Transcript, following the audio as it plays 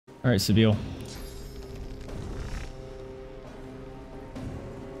All right, Sabine.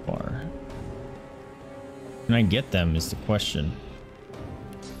 Far. Can I get them is the question.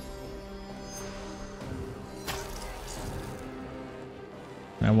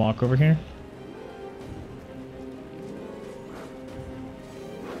 Can I walk over here?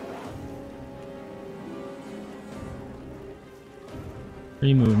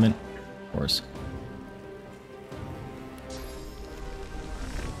 Free movement, of course.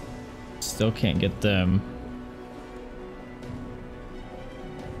 Still can't get them.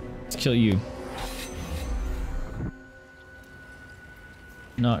 Let's kill you.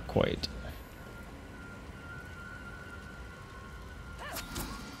 Not quite.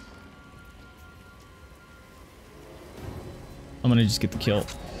 I'm gonna just get the kill.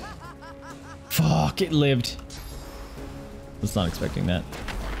 Fuck, it lived. Was not expecting that.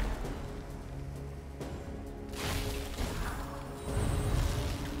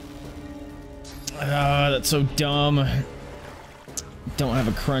 Ah, that's so dumb. Don't have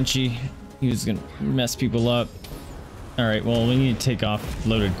a crunchy. He was gonna mess people up. Alright, well, we need to take off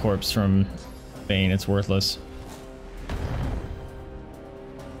loaded corpse from Bane. It's worthless.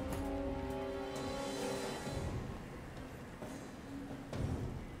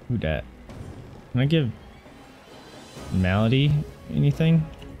 Who dat? Can I give Malady anything?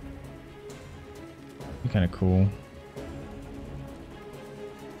 Be kind of cool.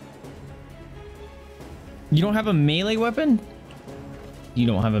 You don't have a melee weapon? You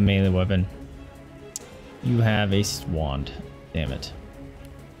don't have a melee weapon. You have a wand. Damn it.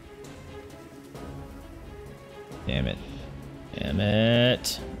 Damn it. Damn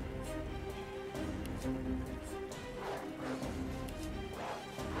it.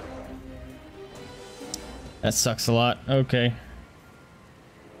 That sucks a lot. Okay.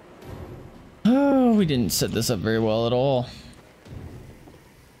 Oh, we didn't set this up very well at all.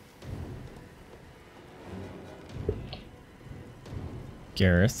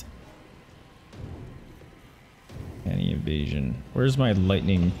 Gareth. Any evasion. Where's my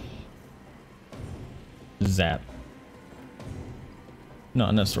lightning zap? Not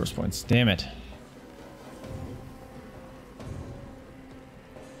enough source points. Damn it.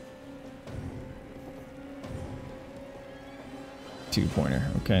 Two-pointer.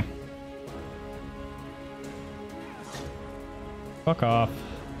 Okay. Fuck off.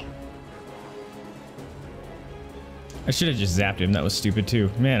 I should have just zapped him. That was stupid too.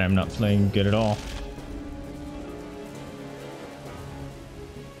 Man, I'm not playing good at all.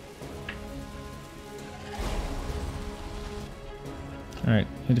 Alright,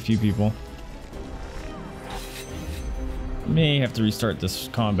 hit a few people. May have to restart this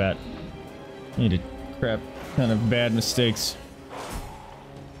combat. Made a crap kind of bad mistakes.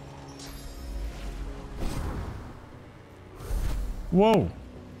 Whoa!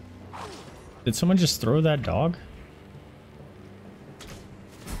 Did someone just throw that dog?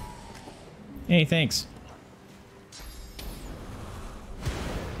 Hey, thanks.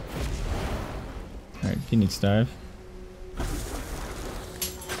 Alright, Phoenix dive.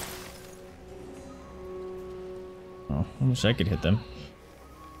 Oh, I wish I could hit them.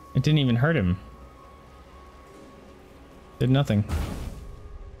 It didn't even hurt him. Did nothing.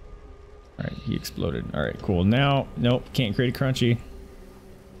 Alright, he exploded. Alright, cool. Now, nope, can't create a crunchy.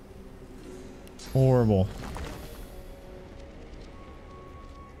 Horrible.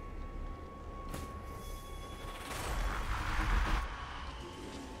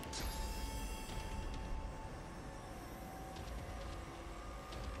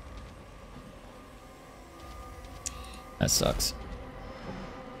 That sucks.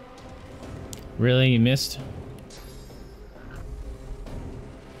 Really? You missed?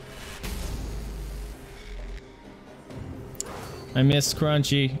 I missed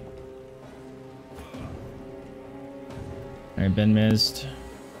Crunchy. Alright, ben-mezd.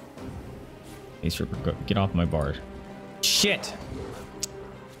 Ace Ripper, go, get off my bar. Shit!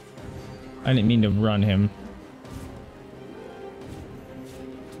 I didn't mean to run him.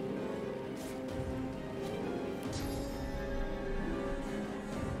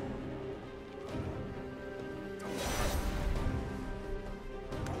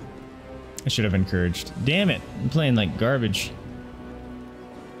 I should have encouraged. Damn it! I'm playing like garbage.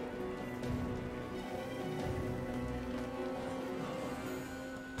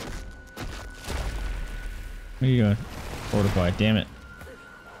 Where are you going? Fortify, damn it.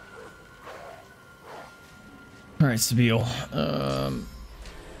 Alright, Sabine.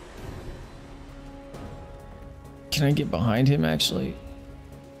 Can I get behind him actually?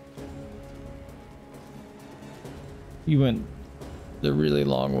 You went the really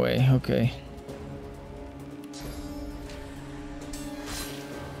long way, okay.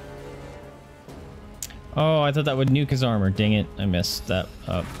 Oh, I thought that would nuke his armor. Dang it. I messed that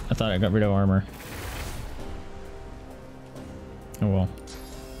up. I thought I got rid of armor. Oh well.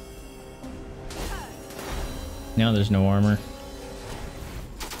 Now there's no armor.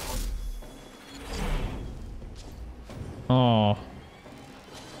 Oh.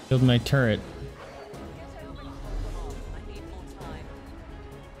 Killed my turret.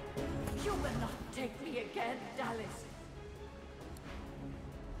 You will not take me again, Dallas.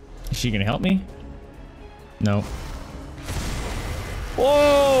 Is she gonna help me? No.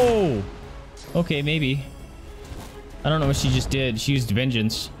 Whoa! Okay, maybe. I don't know what she just did. She used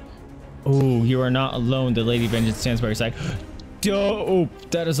vengeance. Oh, you are not alone. The Lady Vengeance stands by your side. Dope!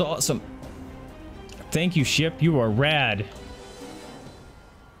 That is awesome. Thank you, ship. You are rad.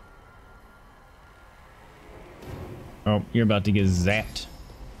 Oh, you're about to get zapped.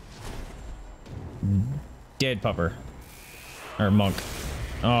 Dead pupper. Or monk.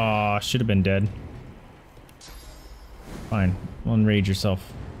 Aw, should have been dead. Fine. Well, enrage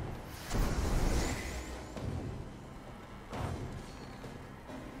yourself.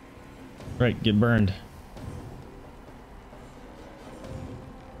 Right, get burned.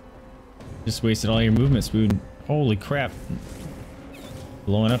 Just wasted all your movement speed. Holy crap.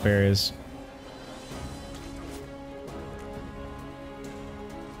 Blowing up areas.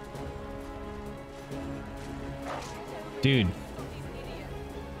 Dude.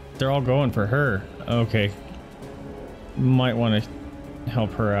 They're all going for her. Okay. Might want to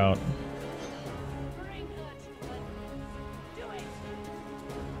help her out.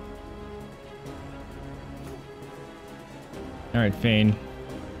 Alright, Fane.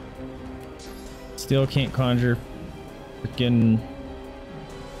 Still can't conjure freaking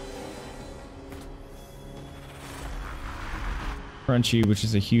Crunchy, which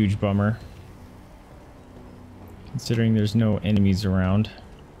is a huge bummer. Considering there's no enemies around.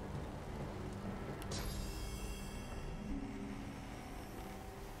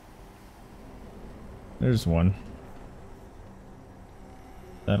 There's one.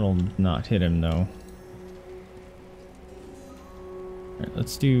 That'll not hit him though. Alright,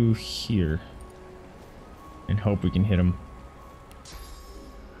 let's do here. And hope we can hit him.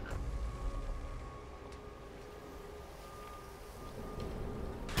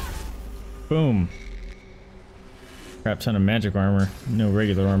 Boom. Crap ton of magic armor, no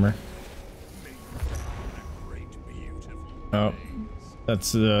regular armor. Oh,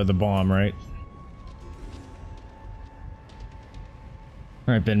 that's the bomb, right?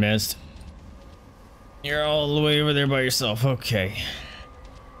 Alright, ben-mezd. You're all the way over there by yourself, okay.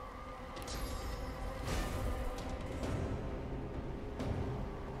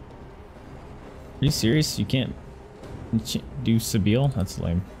 Are you serious? You can't do Sabile? That's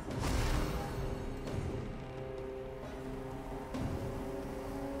lame.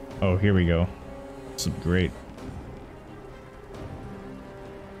 Oh, here we go. This is great.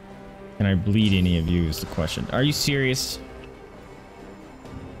 Can I bleed any of you is the question. Are you serious?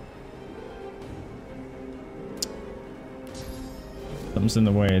 Something's in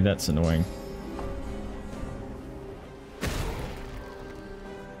the way. That's annoying.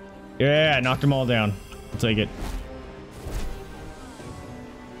 Yeah, I knocked them all down. I'll take it.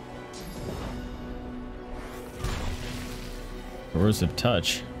 Corrosive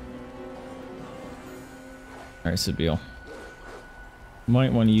touch. Alright, Sabile.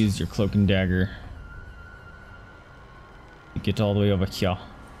 Might want to use your cloak and dagger to get all the way over here.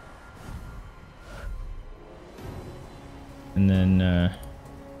 And then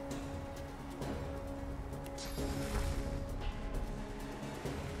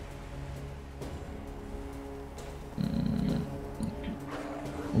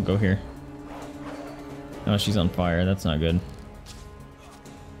we'll go here. Oh, she's on fire. That's not good.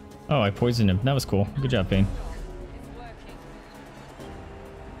 Oh, I poisoned him. That was cool. Good job, Bane.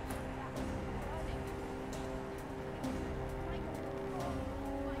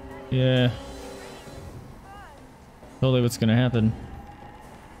 Yeah. Totally what's gonna happen.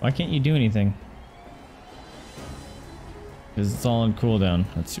 Why can't you do anything? Because it's all on cooldown.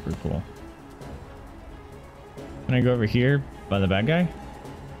 That's super cool. Can I go over here by the bad guy?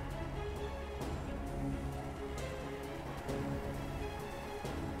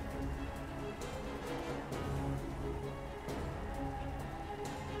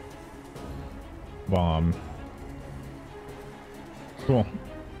 Bomb. Cool.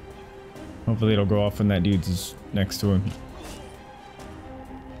 Hopefully it'll go off when that dude's next to him.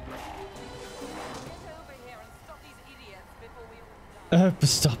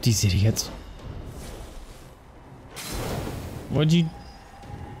 Stop these idiots. What'd you...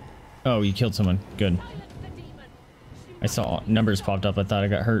 Oh, you killed someone. Good. I saw numbers popped up. I thought I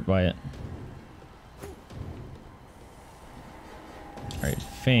got hurt by it.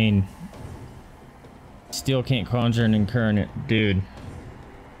 feign. Still can't conjure an incarnate, dude.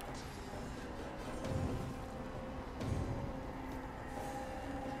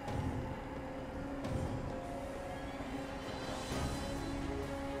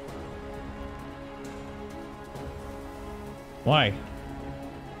 Why?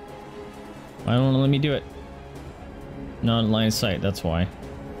 Why don't let me do it? Not in line of sight, that's why.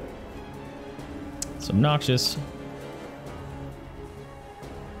 It's obnoxious.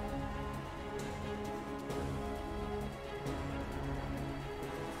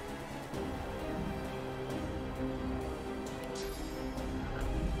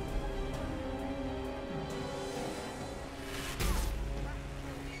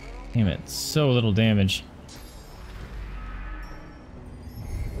 Damn it, so little damage.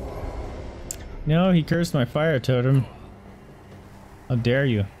 No, he cursed my fire totem. How dare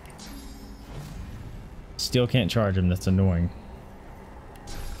you? Still can't charge him, that's annoying.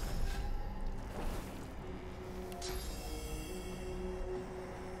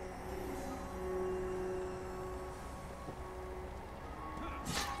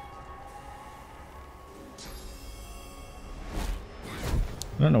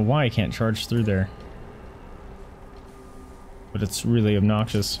 I don't know why I can't charge through there. But it's really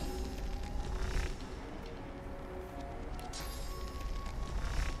obnoxious.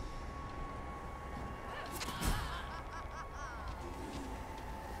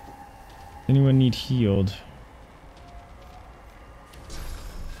 Anyone need healed?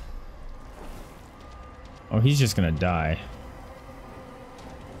 Oh, he's just gonna die.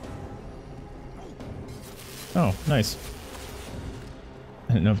 Oh, nice.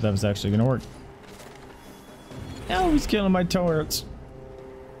 I didn't know if that was actually gonna work. Oh, he's killing my turrets.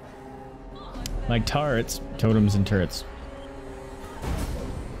 My turrets, totems and turrets.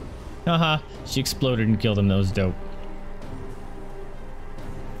 Haha, she exploded and killed him. That was dope.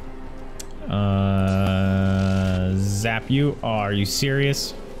 Zap you? Oh, are you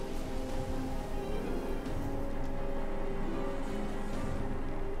serious?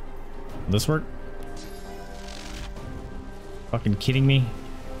 Will this work? Fucking kidding me?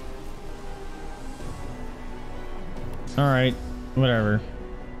 Alright, whatever.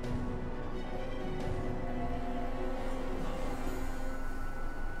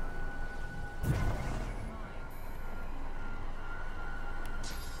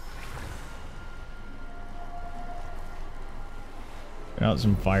 Put out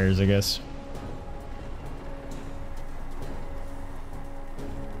some fires, I guess.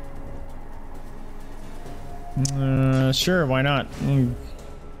 Sure, why not?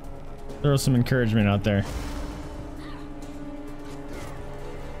 Throw some encouragement out there.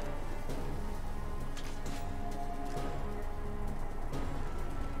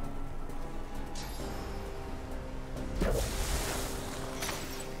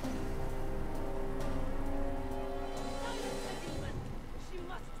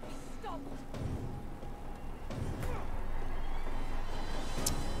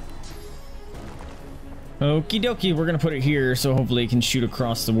 Okie dokie, we're gonna put it here so hopefully it can shoot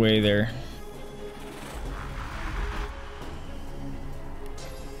across the way there.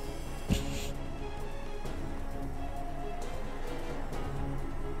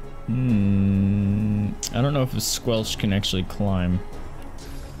 I don't know if a squelch can actually climb.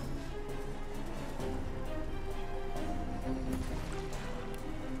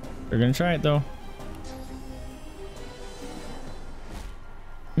 We're gonna try it though.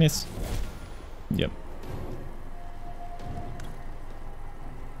 Miss. Yep.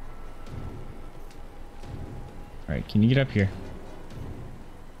 Alright, can you get up here?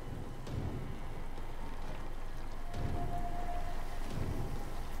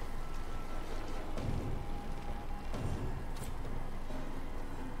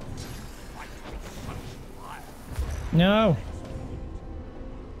 No!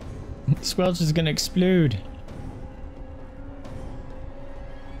 Squelch is gonna explode.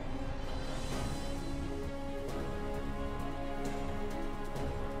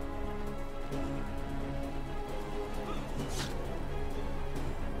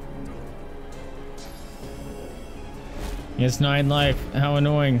 He has 9 life. How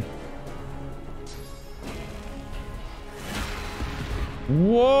annoying.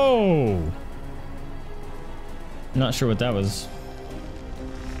 Whoa! Not sure what that was.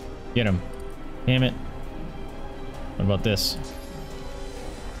 Get him. Damn it. What about this?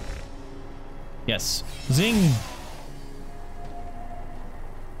 Yes. Zing!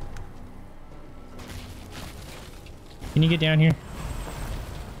 Can you get down here?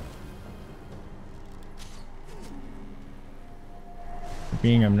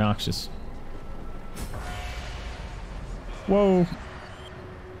 Being obnoxious. Whoa.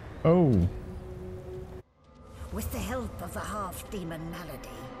 Oh. With the help of the half-demon malady,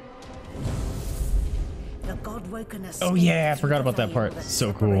 the god-woken escaped. Oh yeah, I through forgot the about that veil part. that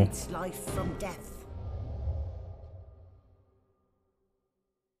So cool. separates life from death.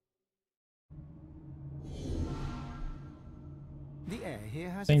 The air here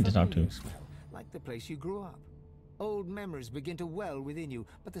has Thing a to talk to. familiar smell, like the place you grew up. Old memories begin to well within you,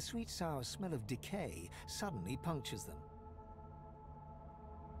 but the sweet sour smell of decay suddenly punctures them.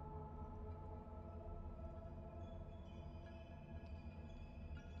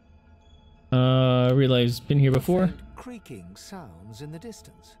 I realize been here before. Faint creaking sounds in the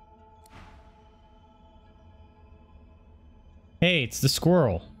distance. Hey, it's the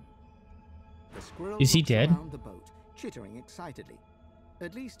squirrel. The squirrel Is he looks dead? around the boat, chittering excitedly.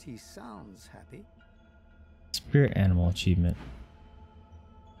 At least he sounds happy. Spirit animal achievement.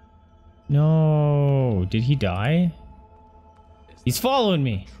 No, did he die? He's following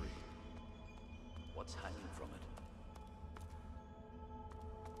me. What's hanging from it?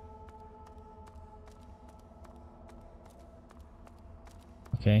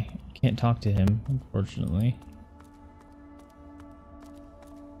 Okay, can't talk to him, unfortunately.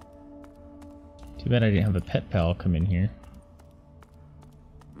 Too bad I didn't have a pet pal come in here.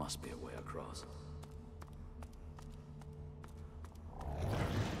 Must be a way across.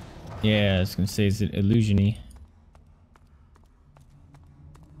 Yeah, I was gonna say, is it illusion-y?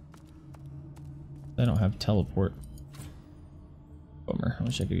 I don't have teleport. Bummer, I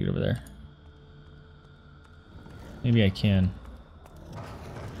wish I could get over there. Maybe I can.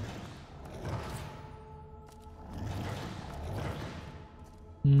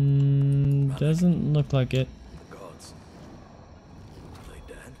 Doesn't look like it. Gods. Are they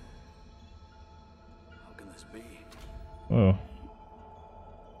dead? How can this be? Whoa.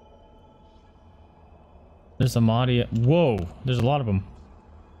 There's Amadia. Whoa, there's a lot of them.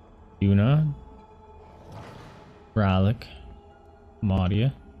 Yuna. Ralik.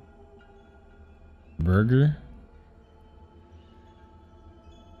 Amadia. Burger.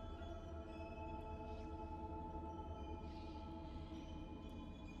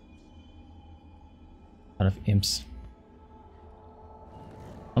 Out of imps.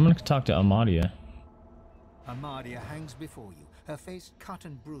 I'm gonna talk to Amadia. Amadia hangs before you, her face cut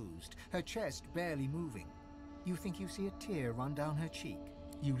and bruised, her chest barely moving. You think you see a tear run down her cheek.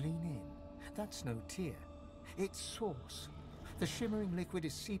 You lean in. That's no tear. It's source. The shimmering liquid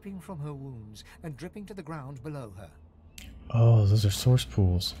is seeping from her wounds and dripping to the ground below her. Oh, those are source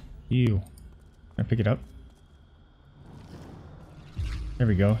pools. Ew. Can I pick it up? There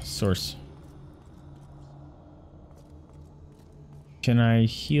we go. Source. Can I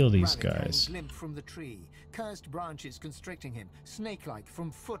heal these Ralik guys? hangs limp from the tree, cursed branches constricting him, snake-like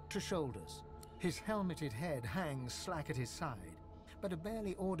from foot to shoulders. His helmeted head hangs slack at his side, but a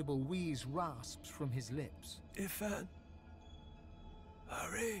barely audible wheeze rasps from his lips. Ifan.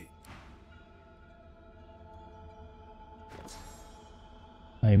 Hurry.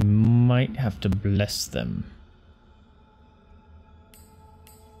 I might have to bless them.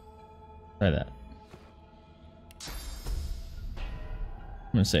 Try that.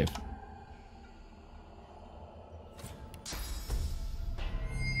 I'm gonna save.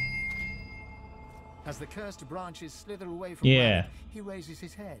 As the cursed branches slither away from Yeah. Ralik, he raises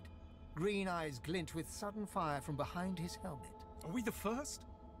his head. Green eyes glint with sudden fire from behind his helmet. Are we the first?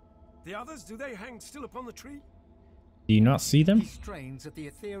 The others, do they hang still upon the tree? Do you not see them? He strains at the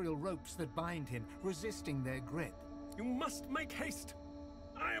ethereal ropes that bind him, resisting their grip. You must make haste.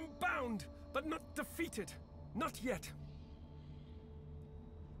 I am bound, but not defeated. Not yet.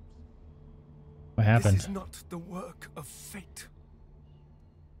 What happened? This is not the work of fate.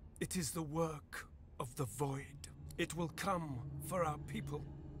 It is the work of the void. It will come for our people.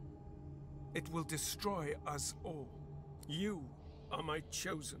 It will destroy us all. You are my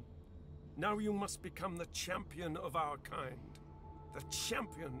chosen. Now you must become the champion of our kind. The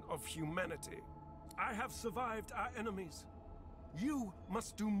champion of humanity. I have survived our enemies. You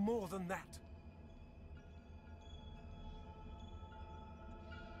must do more than that.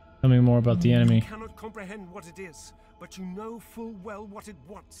 Tell me more about the enemy. You cannot comprehend what it is, but you know full well what it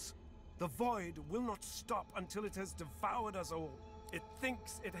wants. The void will not stop until it has devoured us all. It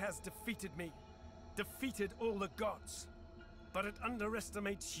thinks it has defeated me, defeated all the gods. But it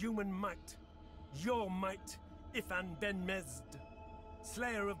underestimates human might. Your might, Ifan ben-mezd,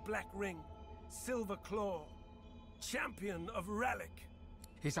 Slayer of Black Ring, Silver Claw, Champion of Ralik.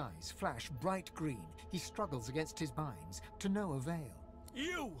 His eyes flash bright green. He struggles against his binds, to no avail.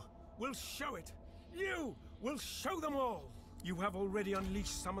 You will show it. You will show them all. You have already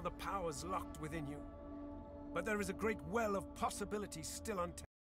unleashed some of the powers locked within you. But there is a great well of possibilities still untapped.